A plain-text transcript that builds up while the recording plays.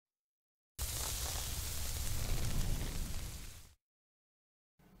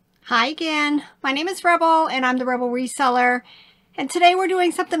Hi again, my name is Rebel and I'm the Rebel Reseller, and today we're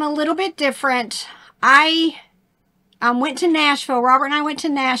doing something a little bit different. I went to Nashville. Robert and I went to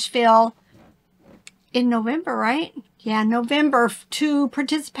Nashville in November, right? Yeah, November, to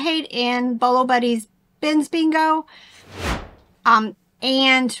participate in Bolo Buddy's Bins Bingo.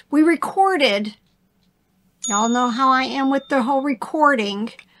 And we recorded. Y'all know how I am with the whole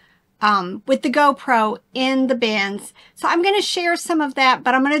recording. With the GoPro in the bins. So I'm going to share some of that,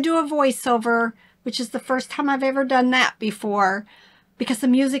 but I'm going to do a voiceover, which is the first time I've ever done that before, because the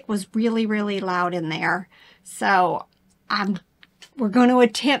music was really, really loud in there. So we're going to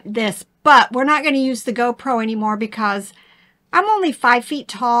attempt this, but we're not going to use the GoPro anymore because I'm only 5 feet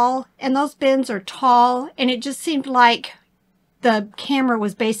tall and those bins are tall, and it just seemed like the camera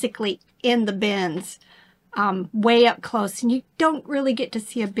was basically in the bins. Way up close, and you don't really get to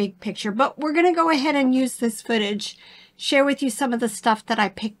see a big picture, but we're going to go ahead and use this footage, share with you some of the stuff that I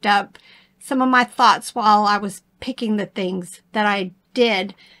picked up, some of my thoughts while I was picking the things that I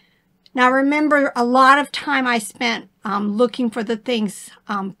did. Now remember, a lot of time I spent looking for the things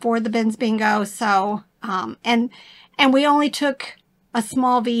for the Bins Bingo, so and we only took a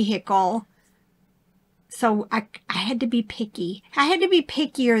small vehicle, so I had to be picky. I had to be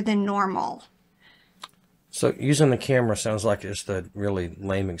pickier than normal. So using the camera sounds like it's the really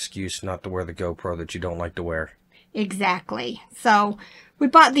lame excuse not to wear the GoPro that you don't like to wear. Exactly. So we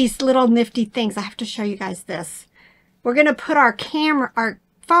bought these little nifty things. I have to show you guys this. We're going to put our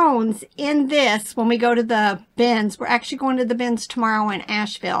phones in this when we go to the bins. We're actually going to the bins tomorrow in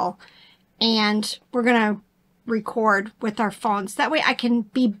Asheville, and we're going to record with our phones. That way I can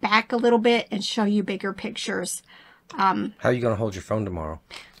be back a little bit and show you bigger pictures. How are you going to hold your phone tomorrow?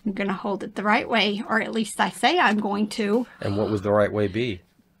 I'm going to hold it the right way, or at least I say I'm going to. And what would the right way be?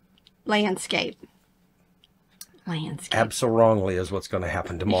 Landscape. Landscape. Absolutely is what's going to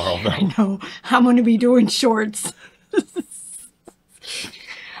happen tomorrow, though. I know. I'm going to be doing shorts.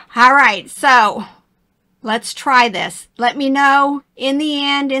 All right, so let's try this. Let me know in the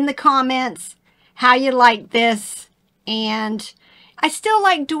end, in the comments, how you like this. And I still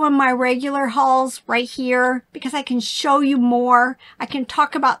like doing my regular hauls right here because I can show you more. I can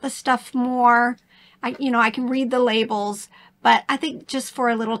talk about the stuff more. I can read the labels, but I think just for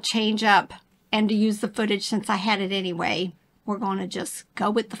a little change up and to use the footage since I had it anyway, we're going to just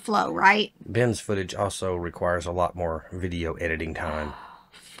go with the flow, right? Bins footage also requires a lot more video editing time.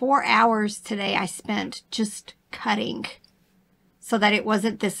 4 hours today I spent just cutting so that it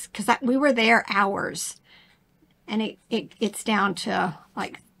wasn't this, because we were there hours. And it's down to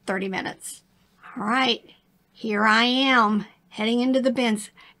like 30 minutes. All right, here I am heading into the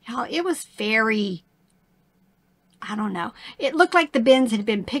bins. Y'all, it was very, I don't know. It looked like the bins had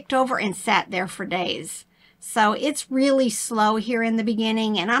been picked over and sat there for days. So it's really slow here in the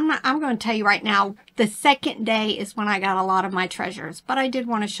beginning. And I'm going to tell you right now, the second day is when I got a lot of my treasures. But I did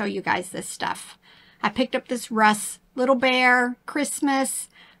want to show you guys this stuff. I picked up this Russ Little Bear Christmas.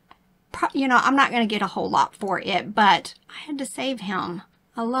 You know, I'm not going to get a whole lot for it, but I had to save him.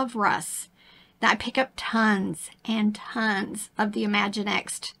 I love Russ. Now I pick up tons and tons of the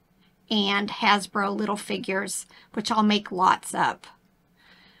Imaginext and Hasbro little figures, which I'll make lots up.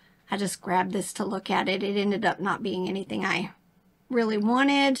 I just grabbed this to look at it. It ended up not being anything I really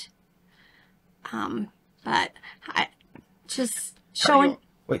wanted. But I just showing...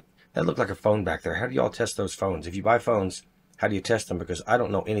 Wait, that looked like a phone back there. How do y'all test those phones? If you buy phones, how do you test them? Because I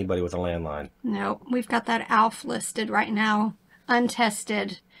don't know anybody with a landline. No, we've got that ALF listed right now,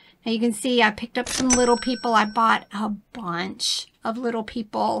 untested. Now you can see I picked up some Little People. I bought a bunch of Little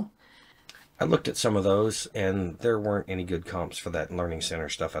People. I looked at some of those, and there weren't any good comps for that Learning Center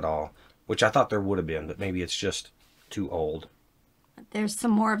stuff at all, which I thought there would have been, but maybe it's just too old. There's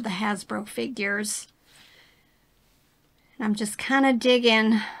some more of the Hasbro figures. And I'm just kind of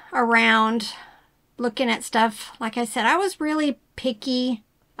digging around, looking at stuff. Like I said, I was really picky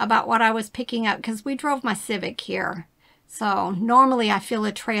about what I was picking up because we drove my Civic here. So normally I feel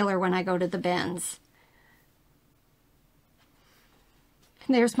a trailer when I go to the bins.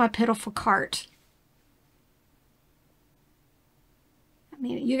 And there's my pitiful cart. I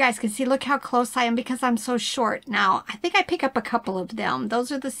mean, you guys can see, look how close I am because I'm so short. Now, I think I pick up a couple of them.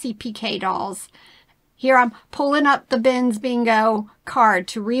 Those are the CPK dolls. Here I'm pulling up the Bins Bingo card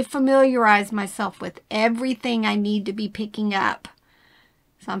to refamiliarize myself with everything I need to be picking up.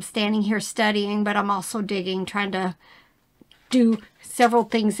 So I'm standing here studying, but I'm also digging, trying to do several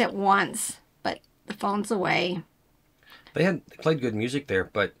things at once. But the phone's away. They played good music there,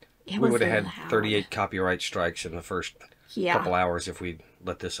 but we would have had 38 copyright strikes in the first couple hours if we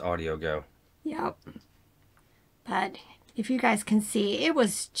let this audio go. Yep. But if you guys can see, it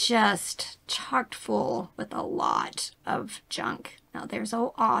was just chocked full with a lot of junk. Now there's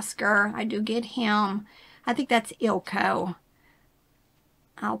old Oscar. I do get him. I think that's Ilko.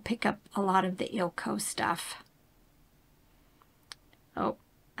 I'll pick up a lot of the Ilko stuff. Oh,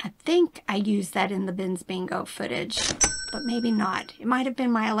 I think I used that in the Bins Bingo footage, but maybe not. It might have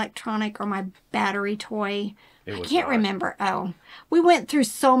been my electronic or my battery toy. I can't remember. Oh, we went through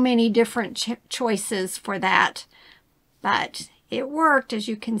so many different choices for that, but it worked, as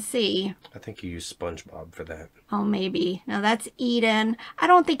you can see. I think you used SpongeBob for that. Oh, maybe. Now that's Eden. I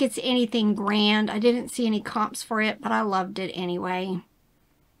don't think it's anything grand. I didn't see any comps for it, but I loved it anyway.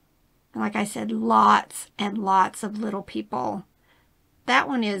 And like I said, lots and lots of Little People. That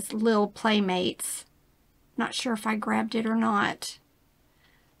one is Lil Playmates. Not sure if I grabbed it or not,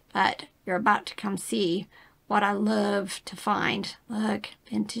 but you're about to come see what I love to find. Look,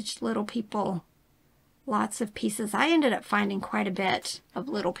 vintage Little People. Lots of pieces. I ended up finding quite a bit of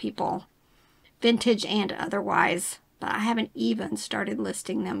Little People, vintage and otherwise, but I haven't even started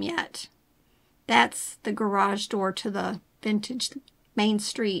listing them yet. That's the garage door to the vintage main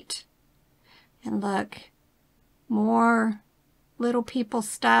street. And look, more Little People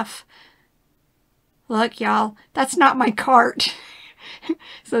stuff. Look, y'all, that's not my cart.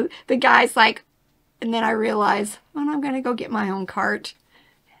 So the guy's like, and then I realize, well, I'm going to go get my own cart.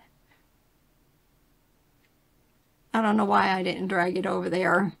 I don't know why I didn't drag it over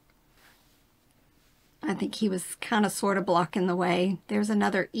there. I think he was kind of sort of blocking the way. There's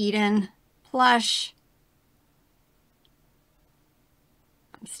another Eden plush.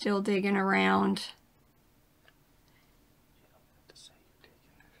 I'm still digging around.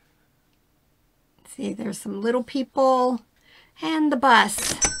 See, there's some Little People and the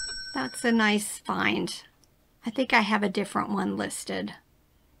bus. That's a nice find. I think I have a different one listed.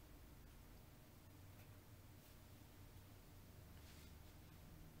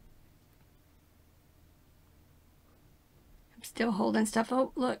 I'm still holding stuff.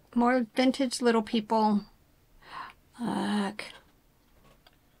 Oh, look, more vintage Little People. Look.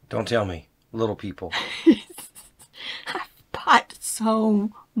 Don't tell me. Little People. I've bought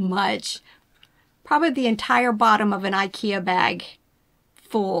so much. Probably the entire bottom of an IKEA bag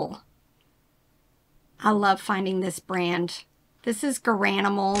full. I love finding this brand. This is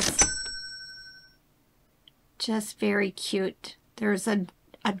Garanimals. Just very cute. There's a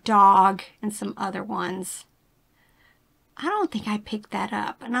dog and some other ones. I don't think I picked that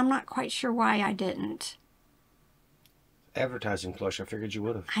up, and I'm not quite sure why I didn't. Advertising flush. I figured you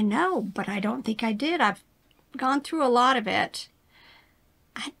would have. I know, but I don't think I did. I've gone through a lot of it.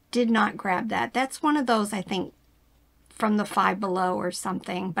 I did not grab that. That's one of those, I think, from the Five Below or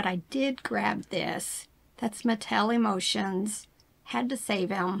something. But I did grab this. That's Mattel Emotions. Had to save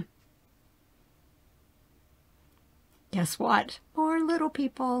him. Guess what? More Little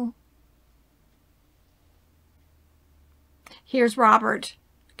People. Here's Robert.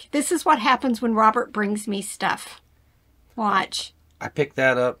 This is what happens when Robert brings me stuff. Watch. I picked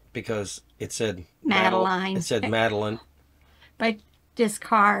that up because it said Madeline. It said Madeline. But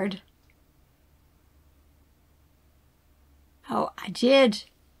discard. Oh, I did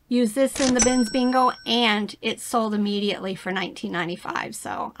use this in the Bins Bingo, and it sold immediately for $19.95,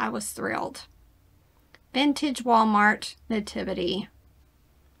 so I was thrilled. Vintage Walmart Nativity.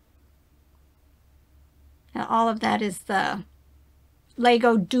 Now all of that is the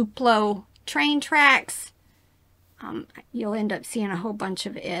Lego Duplo train tracks. You'll end up seeing a whole bunch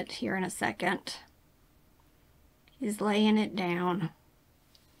of it here in a second. He's laying it down.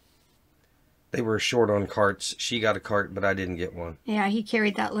 They were short on carts. She got a cart, but I didn't get one. Yeah, he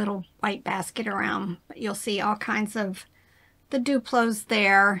carried that little white basket around. But you'll see all kinds of the Duplos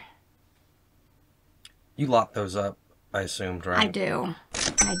there. You locked those up, I assumed, right? I do.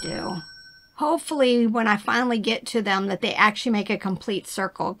 I do. Hopefully, when I finally get to them, that they actually make a complete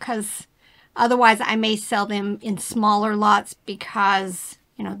circle, because otherwise I may sell them in smaller lots because,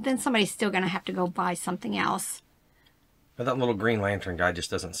 you know, then somebody's still going to have to go buy something else. But that little Green Lantern guy just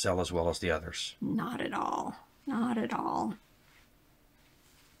doesn't sell as well as the others. Not at all. Not at all.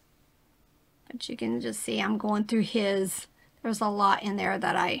 But you can just see I'm going through his. There's a lot in there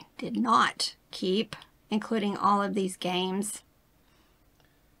that I did not keep, including all of these games.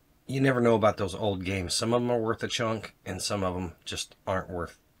 You never know about those old games. Some of them are worth a chunk, and some of them just aren't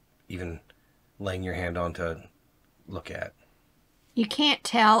worth even laying your hand on to look at. You can't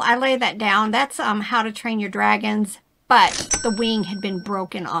tell. I lay that down. That's How to Train Your Dragons, but the wing had been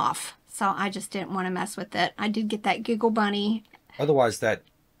broken off, so I just didn't want to mess with it. I did get that Giggle Bunny. Otherwise, that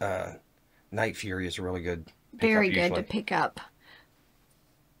Night Fury is really good. Very good to pick up.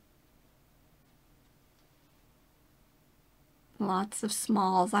 Lots of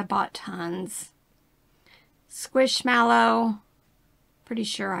smalls. I bought tons. Squishmallow. Pretty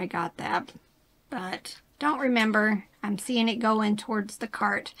sure I got that, but don't remember. I'm seeing it go in towards the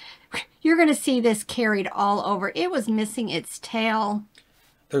cart. You're going to see this carried all over. It was missing its tail.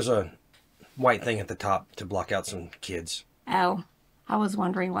 There's a white thing at the top to block out some kids. Oh, I was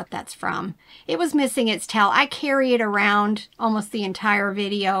wondering what that's from. It was missing its tail. I carry it around almost the entire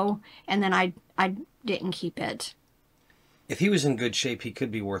video, and then I didn't keep it. If he was in good shape, he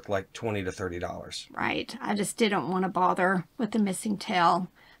could be worth like $20 to $30. Right. I just didn't want to bother with the missing tail.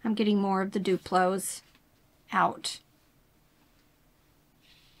 I'm getting more of the Duplos out.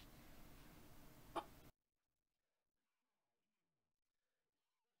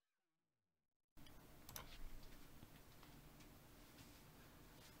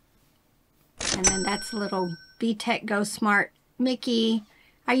 And then that's a little VTech Go Smart Mickey.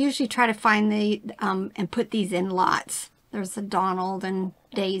 I usually try to find the, and put these in lots. There's a Donald and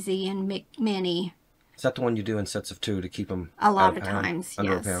Daisy and Minnie. Is that the one you do in sets of 2 to keep them a lot of times?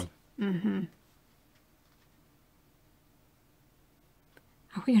 Under yes. a pound? Mm-hmm.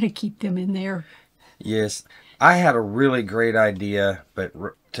 Are we going to keep them in there? Yes. I had a really great idea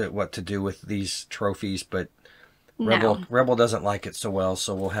what to do with these trophies, but Rebel doesn't like it so well,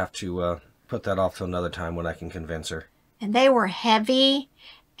 so we'll have to put that off to another time when I can convince her. And they were heavy,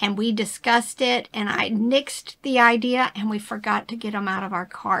 and we discussed it, and I nixed the idea, and we forgot to get them out of our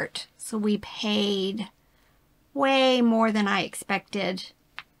cart. So we paid way more than I expected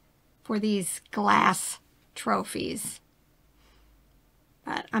for these glass trophies.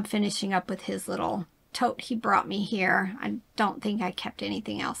 But I'm finishing up with his little tote he brought me here. I don't think I kept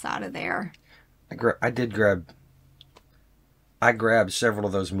anything else out of there. I grabbed several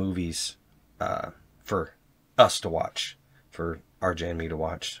of those movies for us to watch, for RJ and me to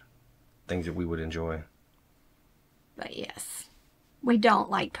watch, things that we would enjoy. But yes, we don't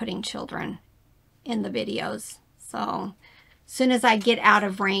like putting children in the videos. So as soon as I get out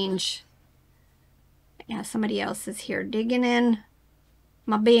of range, yeah, somebody else is here digging in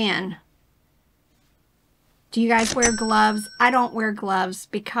my bin. Do you guys wear gloves? I don't wear gloves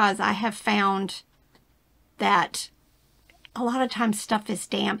because I have found that a lot of times stuff is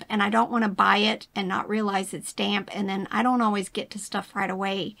damp, and I don't want to buy it and not realize it's damp, and then I don't always get to stuff right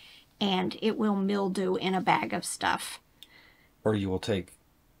away, and it will mildew in a bag of stuff. Or you will take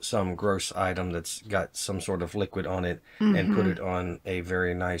some gross item that's got some sort of liquid on it and put it on a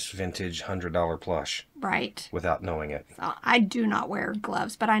very nice vintage $100 plush. Right. Without knowing it. So I do not wear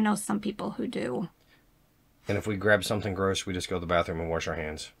gloves, but I know some people who do. And if we grab something gross, we just go to the bathroom and wash our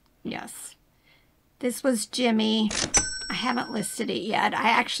hands. Yes. This was Jimmy. I haven't listed it yet. I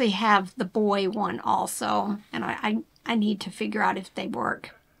actually have the boy one also, and I need to figure out if they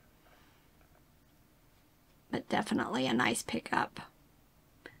work. But definitely a nice pickup.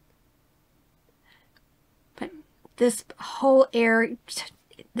 But this whole bin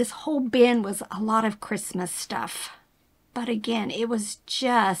was a lot of Christmas stuff. But again, it was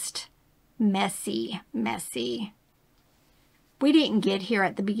just messy. We didn't get here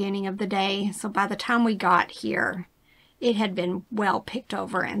at the beginning of the day, so by the time we got here, it had been well picked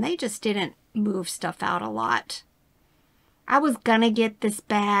over, and they just didn't move stuff out a lot. I was gonna get this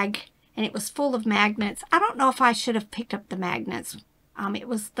bag, and it was full of magnets. I don't know if I should have picked up the magnets. It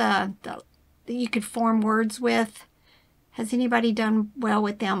was the you could form words with. Has anybody done well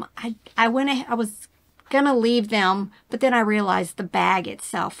with them? I was gonna leave them, but then I realized the bag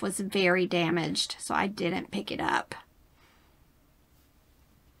itself was very damaged, so I didn't pick it up.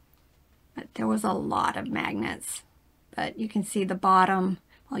 But there was a lot of magnets. But you can see the bottom.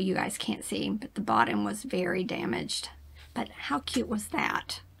 Well, you guys can't see, but the bottom was very damaged. But how cute was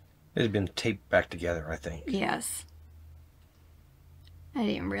that? It had been taped back together, I think. Yes. I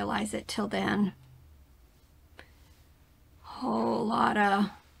didn't realize it till then. Whole lot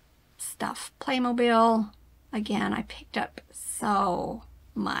of stuff. Playmobil. Again, I picked up so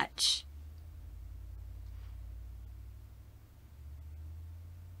much.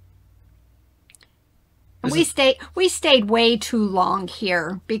 We stayed way too long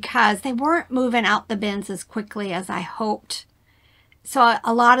here because they weren't moving out the bins as quickly as I hoped. So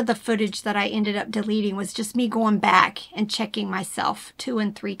a lot of the footage that I ended up deleting was just me going back and checking myself 2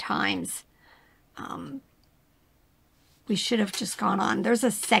 and 3 times. We should have just gone on. There's a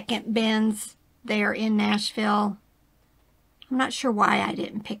second bins there in Nashville. I'm not sure why I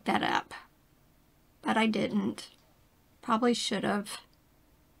didn't pick that up, but I didn't. Probably should have.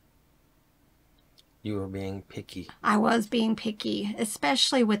 You were being picky. I was being picky,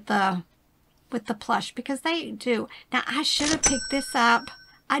 especially with the plush, because they do. Now, I should have picked this up.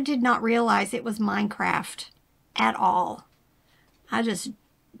 I did not realize it was Minecraft at all. I just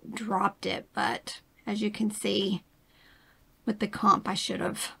dropped it, but as you can see with the comp, I should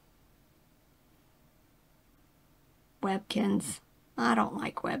have. Webkins. I don't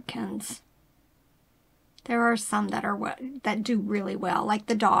like Webkins. There are some that do really well, like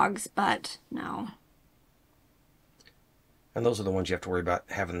the dogs, but no. And those are the ones you have to worry about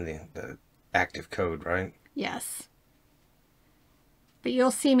having the active code, right? Yes. But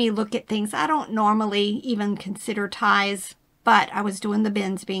you'll see me look at things. I don't normally even consider ties, but I was doing the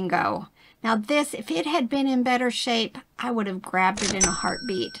bins bingo. Now this, if it had been in better shape, I would have grabbed it in a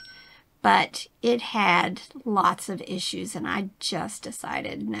heartbeat. But it had lots of issues, and I just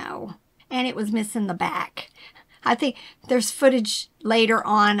decided no. And it was missing the back. I think there's footage later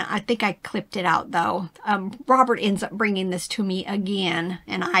on. I think I clipped it out, though. Robert ends up bringing this to me again,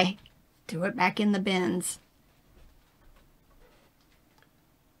 and I do it back in the bins.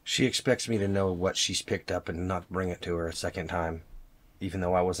 She expects me to know what she's picked up and not bring it to her a second time, even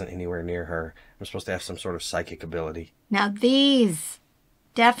though I wasn't anywhere near her. I'm supposed to have some sort of psychic ability. Now these,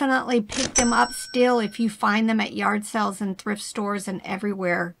 definitely pick them up still if you find them at yard sales and thrift stores and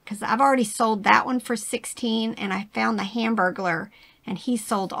everywhere. Because I've already sold that one for $16, and I found the Hamburglar, and he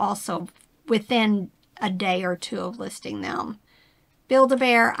sold also within a day or two of listing them.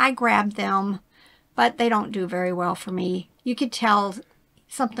 Build-A-Bear, I grabbed them, but they don't do very well for me. You could tell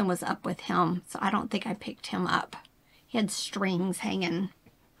something was up with him, so I don't think I picked him up. He had strings hanging.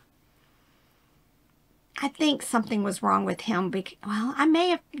 I think something was wrong with him. Well, I may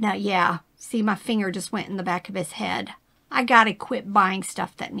have... No, yeah. See, my finger just went in the back of his head. I gotta quit buying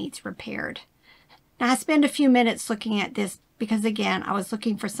stuff that needs repaired. Now, I spend a few minutes looking at this because, again, I was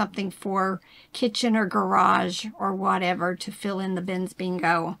looking for something for kitchen or garage or whatever to fill in the bins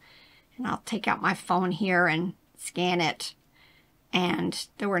bingo. And I'll take out my phone here and scan it. And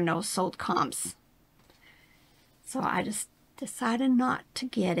there were no sold comps. So I just decided not to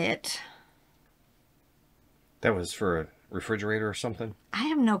get it. That was for a refrigerator or something? I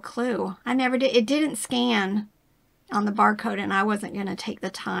have no clue. I never did. It didn't scan on the barcode, and I wasn't going to take the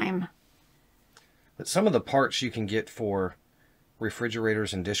time. But some of the parts you can get for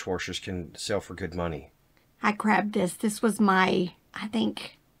refrigerators and dishwashers can sell for good money. I grabbed this. This was my, I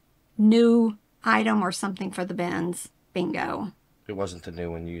think, new item or something for the bins. Bingo. It wasn't the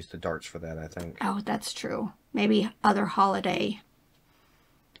new one. You used the darts for that, I think. Oh, that's true. Maybe other holiday.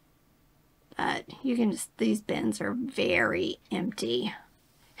 But you can just, these bins are very empty.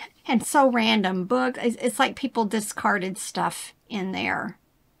 And so random. Books, it's like people discarded stuff in there.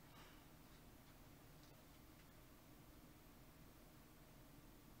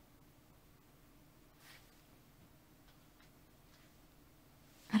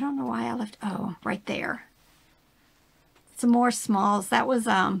 I don't know why I left, oh, right there. Some more smalls. That was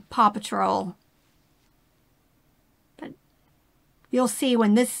Paw Patrol. But you'll see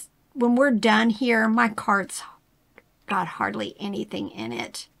when we're done here, my cart's got hardly anything in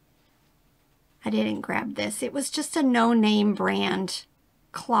it. I didn't grab this. It was just a no-name brand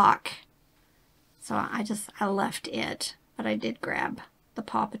clock. So I left it. But I did grab the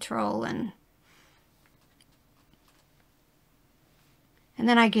Paw Patrol and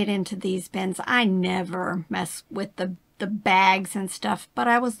then I get into these bins. I never mess with the bags and stuff, but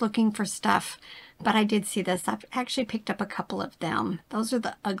I was looking for stuff. But I did see this. I've actually picked up a couple of them. Those are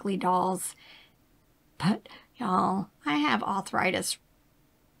the ugly dolls. But y'all, I have arthritis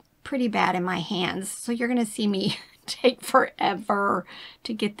pretty bad in my hands, so you're gonna see me take forever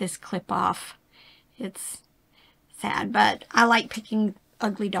to get this clip off. It's sad, but I like picking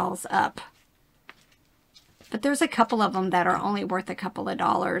ugly dolls up. But there's a couple of them that are only worth a couple of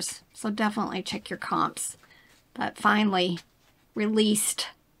dollars, so definitely check your comps. But finally released.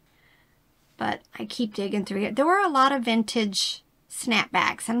 But I keep digging through it. There were a lot of vintage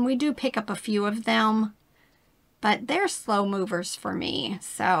snapbacks, and we do pick up a few of them, but they're slow movers for me.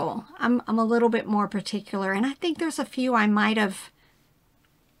 So I'm a little bit more particular, and I think there's a few I might have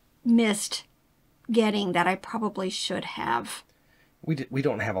missed getting that I probably should have. We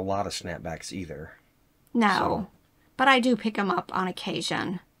don't have a lot of snapbacks either. No, but I do pick them up on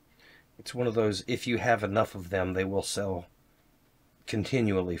occasion. It's one of those, if you have enough of them, they will sell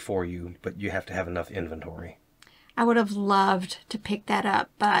continually for you, but you have to have enough inventory. I would have loved to pick that up,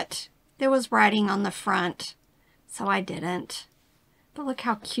 but there was writing on the front, so I didn't. But look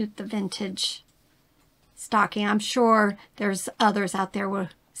how cute the vintage stocking. I'm sure there's others out there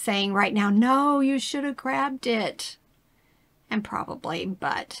saying right now, no, you should have grabbed it. And probably,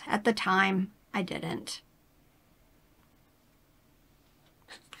 but at the time, I didn't.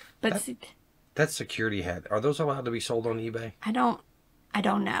 But that security hat, are those allowed to be sold on eBay? I don't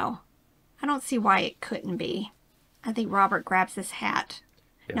know. I don't see why it couldn't be. I think Robert grabs this hat.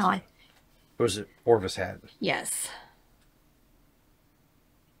 Yes. No, It was an Orvis hat. yes.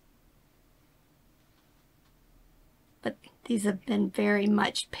 But these have been very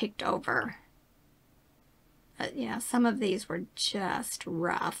much picked over. Yeah, some of these were just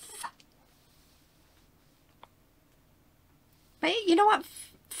rough. But you know what?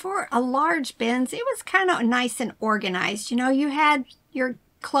 For a large bins, it was kind of nice and organized. You know, you had your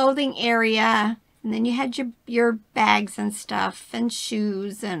clothing area, and then you had your bags and stuff, and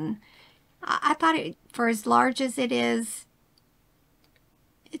shoes, and I thought it, for as large as it is,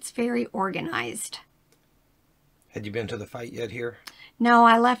 it's very organized. Had you been to the fight yet here? No,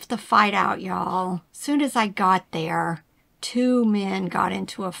 I left the fight out, y'all. As soon as I got there, 2 men got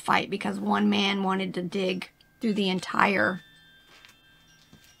into a fight because one man wanted to dig through the entire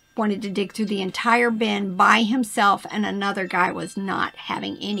bin by himself, and another guy was not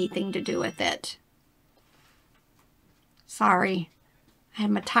having anything to do with it. Sorry. I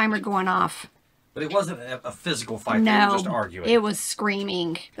had my timer going off. But it wasn't a physical fight. No, they were just arguing. It was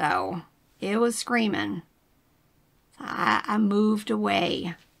screaming, though. It was screaming. I moved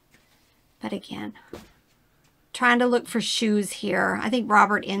away. But again, trying to look for shoes here. I think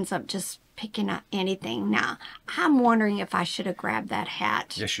Robert ends up just picking up anything. Now, I'm wondering if I should have grabbed that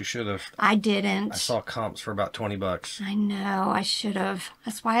hat. Yes, you should have. I didn't. I saw comps for about 20 bucks. I know, I should have.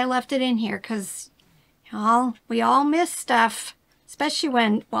 That's why I left it in here, because we all miss stuff. Especially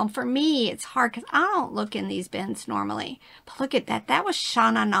when, well, for me, it's hard because I don't look in these bins normally. But look at that. That was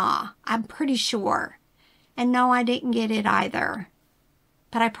Sha-Na-Na. I'm pretty sure. And no, I didn't get it either.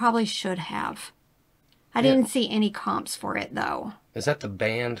 But I probably should have. I didn't see any comps for it, though. Is that the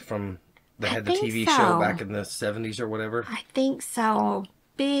band from that had the TV so. show back in the 70s or whatever? I think so.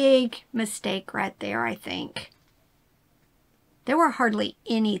 Big mistake right there, I think. There were hardly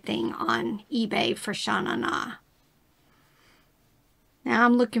anything on eBay for Sha-Na-Na. Now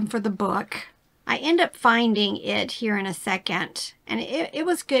I'm looking for the book. I end up finding it here in a second. And it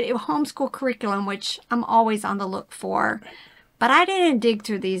was good. It was homeschool curriculum, which I'm always on the look for. But I didn't dig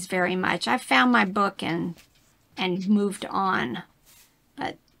through these very much. I found my book and moved on.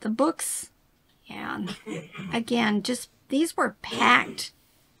 But the books, yeah, again, just these were packed.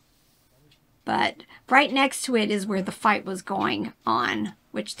 But right next to it is where the fight was going on,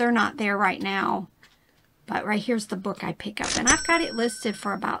 which they're not there right now. But right here's the book I pick up. And I've got it listed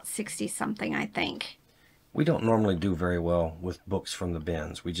for about 60-something, I think. We don't normally do very well with books from the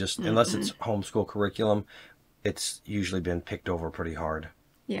bins. We just, unless it's homeschool curriculum, it's usually been picked over pretty hard.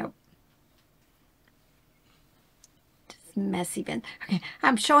 Yep. Just messy bin. Okay,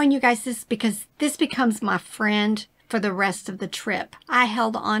 I'm showing you guys this because this becomes my friend for the rest of the trip. I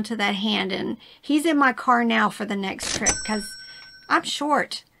held on to that hand, and he's in my car now for the next trip because I'm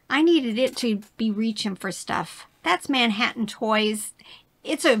short. I needed it to be reaching for stuff. That's Manhattan Toys.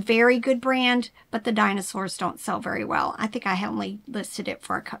 It's a very good brand, but the dinosaurs don't sell very well. I think I only listed it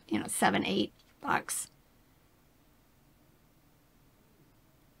for $7, $8.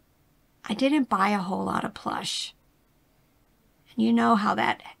 I didn't buy a whole lot of plush. And you know how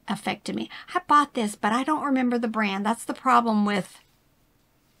that affected me. I bought this, but I don't remember the brand. That's the problem with,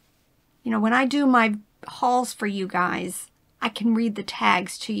 when I do my hauls for you guys, I can read the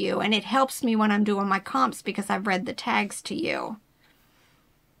tags to you. And it helps me when I'm doing my comps because I've read the tags to you.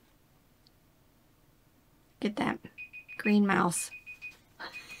 Get that green mouse.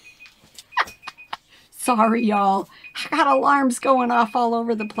 Sorry, y'all. I got alarms going off all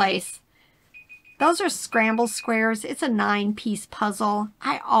over the place. Those are scramble squares. It's a 9-piece puzzle.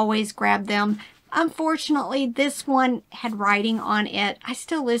 I always grab them. Unfortunately, this one had writing on it. I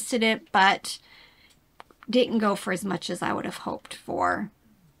still listed it, but didn't go for as much as I would have hoped for.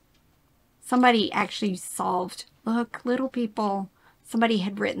 Somebody actually solved, look, little people. Somebody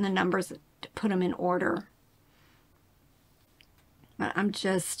had written the numbers to put them in order. But I'm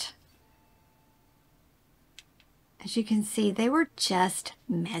just, as you can see, they were just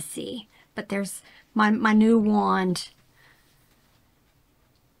messy. But there's my new wand.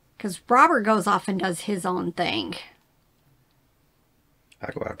 Because Robert goes off and does his own thing.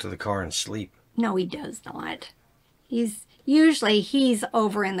 I go out to the car and sleep. No, he does not. He's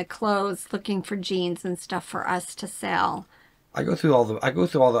over in the clothes looking for jeans and stuff for us to sell. I go through all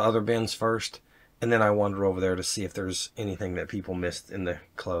the other bins first, and then I wander over there to see if there's anything that people missed in the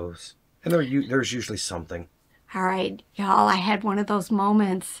clothes. And there's usually something. All right, y'all, I had one of those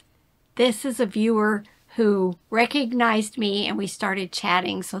moments. This is a viewer who recognized me and we started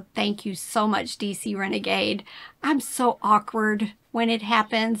chatting. So thank you so much, DC Renegade. I'm so awkward when it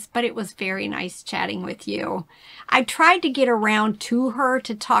happens, but it was very nice chatting with you. I tried to get around to her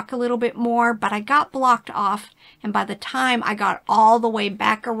to talk a little bit more, but I got blocked off, and by the time I got all the way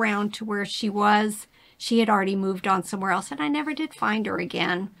back around to where she was, she had already moved on somewhere else, and I never did find her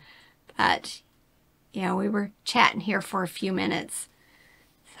again. But, you know, we were chatting here for a few minutes.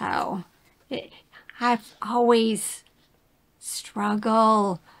 So, I've always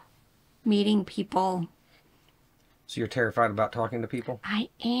struggled meeting people. So you're terrified about talking to people? I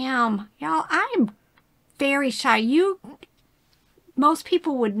am. Y'all, I'm very shy. Most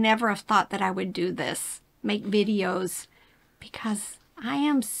people would never have thought that I would do this, make videos, because I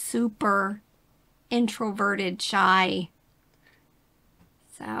am super introverted, shy.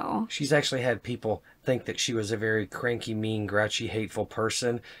 So. She's actually had people think that she was a very cranky, mean, grouchy, hateful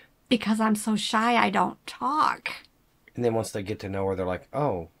person. Because I'm so shy, I don't talk. And then once they get to know her, they're like,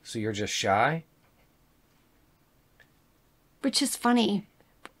 oh, so you're just shy? Which is funny,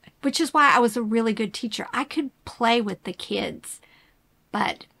 which is why I was a really good teacher. I could play with the kids,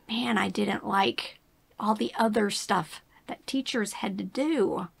 but man, I didn't like all the other stuff that teachers had to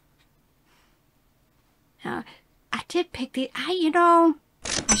do. I did pick I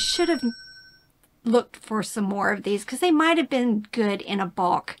should have looked for some more of these because they might have been good in a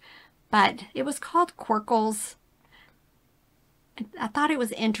bulk, but it was called Quirkles. I thought it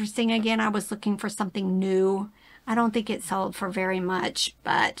was interesting. Again, I was looking for something new. I don't think it sold for very much,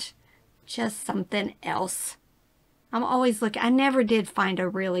 but just something else. I'm always looking. I never did find a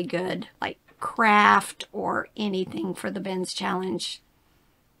really good, like, craft or anything for the Bins Challenge.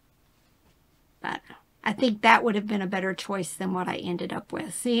 But I think that would have been a better choice than what I ended up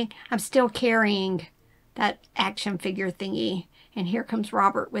with. See, I'm still carrying that action figure thingy. And here comes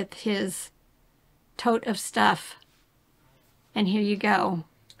Robert with his tote of stuff. And here you go.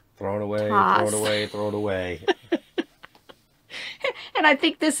 Throw it away, Toss. throw it away, throw it away. And I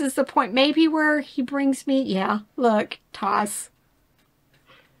think this is the point maybe where he brings me, yeah, look, toss.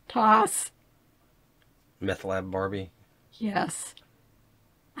 Toss. Meth Lab Barbie. Yes.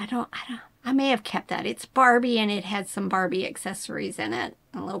 I may have kept that. It's Barbie and it had some Barbie accessories in it.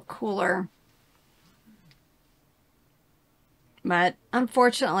 A little cooler. But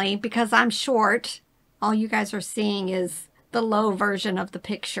unfortunately, because I'm short, all you guys are seeing is the low version of the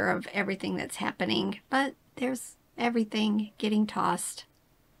picture of everything that's happening. But there's everything getting tossed.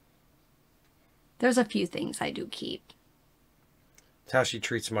 There's a few things I do keep. That's how she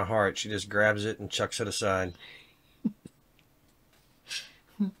treats my heart. She just grabs it and chucks it aside.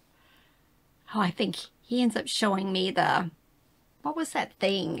 Oh, I think he ends up showing me what was that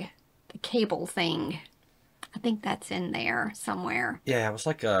thing? The cable thing. I think that's in there somewhere. Yeah, it was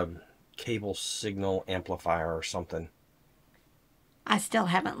like a cable signal amplifier or something. I still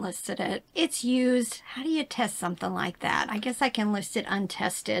haven't listed it. It's used. How do you test something like that? I guess I can list it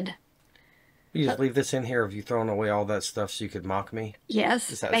untested. You just leave this in here. Have you thrown away all that stuff so you could mock me? Yes,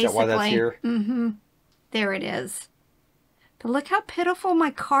 basically. Is that why that's here? Mm-hmm. There it is. But look how pitiful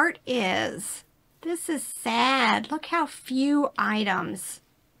my cart is. This is sad. Look how few items.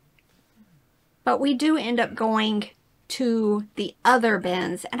 But we do end up going to the other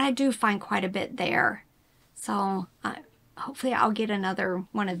bins, and I do find quite a bit there. So hopefully I'll get another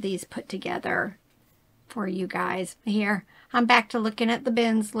one of these put together for you guys. Here, I'm back to looking at the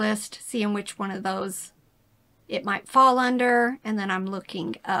bins list, seeing which one of those it might fall under, and then I'm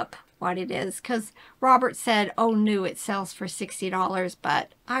looking up what it is. Because Robert said, oh, new, it sells for $60,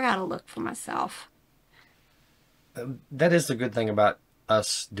 but I gotta look for myself. That is the good thing about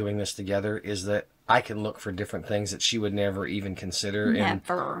us doing this together, is that I can look for different things that she would never even consider.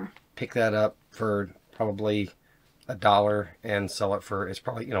 Never. And pick that up for probably $1 and sell it for, it's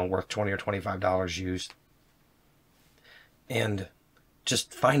probably, worth $20 or $25 used. And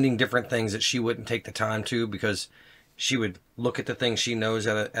just finding different things that she wouldn't take the time to, because she would look at the things she knows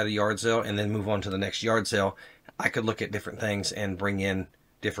at a yard sale and then move on to the next yard sale. I could look at different things and bring in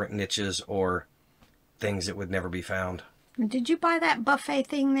different niches or things that would never be found. Did you buy that buffet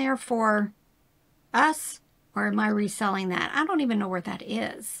thing there for us, or am I reselling that? I don't even know where that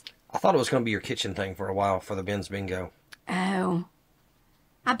is. I thought it was going to be your kitchen thing for a while for the Bins Bingo. Oh,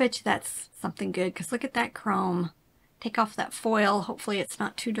 I bet you that's something good, because look at that chrome. Take off that foil. Hopefully it's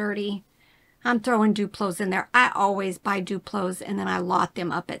not too dirty. I'm throwing Duplos in there. I always buy Duplos and then I lot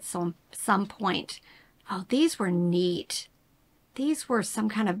them up at some point. Oh, these were neat. These were some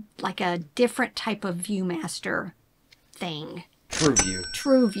kind of like a different type of Viewmaster thing. True View.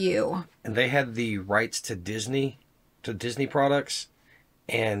 True View. And they had the rights to Disney products,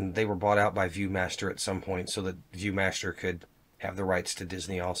 and they were bought out by Viewmaster at some point so that Viewmaster could have the rights to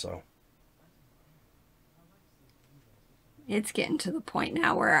Disney also. It's getting to the point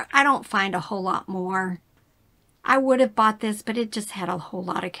now where I don't find a whole lot more. I would have bought this, but it just had a whole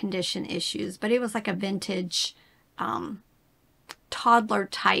lot of condition issues. But it was like a vintage toddler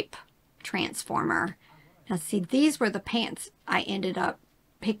type transformer. Now see, these were the pants I ended up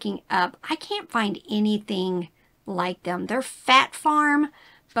picking up. I can't find anything like them. They're Fat Farm,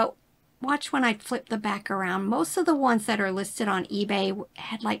 but watch when I flip the back around. Most of the ones that are listed on eBay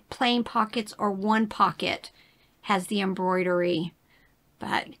had like plain pockets, or one pocket has the embroidery.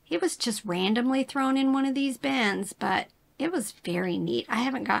 But it was just randomly thrown in one of these bins, but it was very neat. I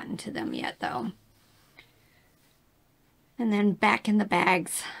haven't gotten to them yet though. And then back in the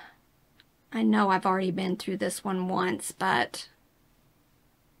bags. I know I've already been through this one once, but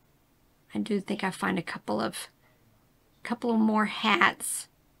I do think I find a couple of more hats.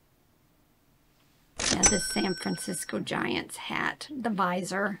 Yeah, this San Francisco Giants hat, the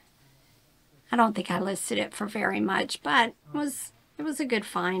visor. I don't think I listed it for very much, but it was a good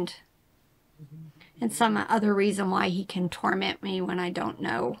find. And some other reason why he can torment me when I don't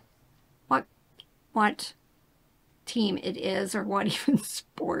know what team it is or what even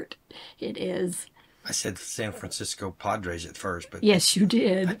sport it is. I said San Francisco Padres at first, but yes, you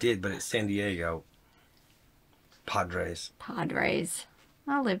did. I did, but it's San Diego Padres. Padres.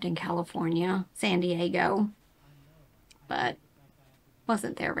 I lived in California, San Diego, but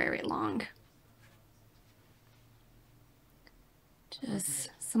wasn't there very long.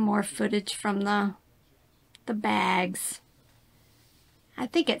 Just some more footage from the bags. I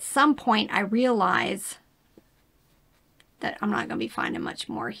think at some point I realize that I'm not going to be finding much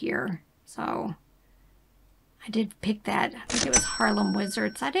more here. So I did pick that. I think it was Harlem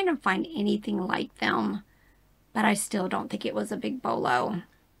Wizards. I didn't find anything like them, but I still don't think it was a big bolo.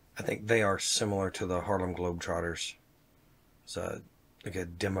 I think they are similar to the Harlem Globetrotters. It's like a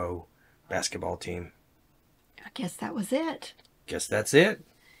demo basketball team. I guess that was it. Guess that's it.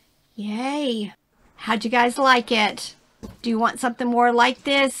 Yay. How'd you guys like it? Do you want something more like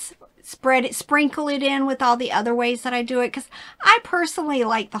this? Sprinkle it in with all the other ways that I do it, because I personally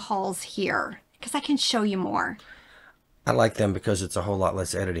like the hauls here because I can show you more. I like them because it's a whole lot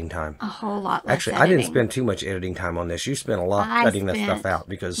less editing time. A whole lot less Actually, editing. I didn't spend too much editing time on this. You spent a lot cutting this stuff out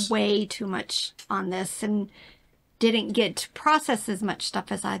because way too much on this and didn't get to process as much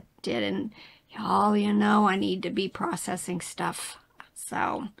stuff as I did. And y'all, you know, I need to be processing stuff.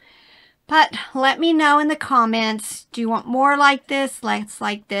 So, but let me know in the comments. Do you want more like this? Less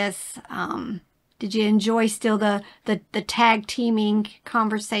like this? Did you enjoy still the tag teaming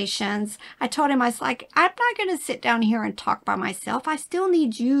conversations? I told him, I was like, I'm not going to sit down here and talk by myself. I still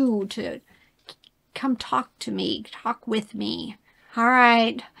need you to come talk to me, talk with me. All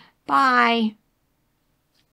right. Bye.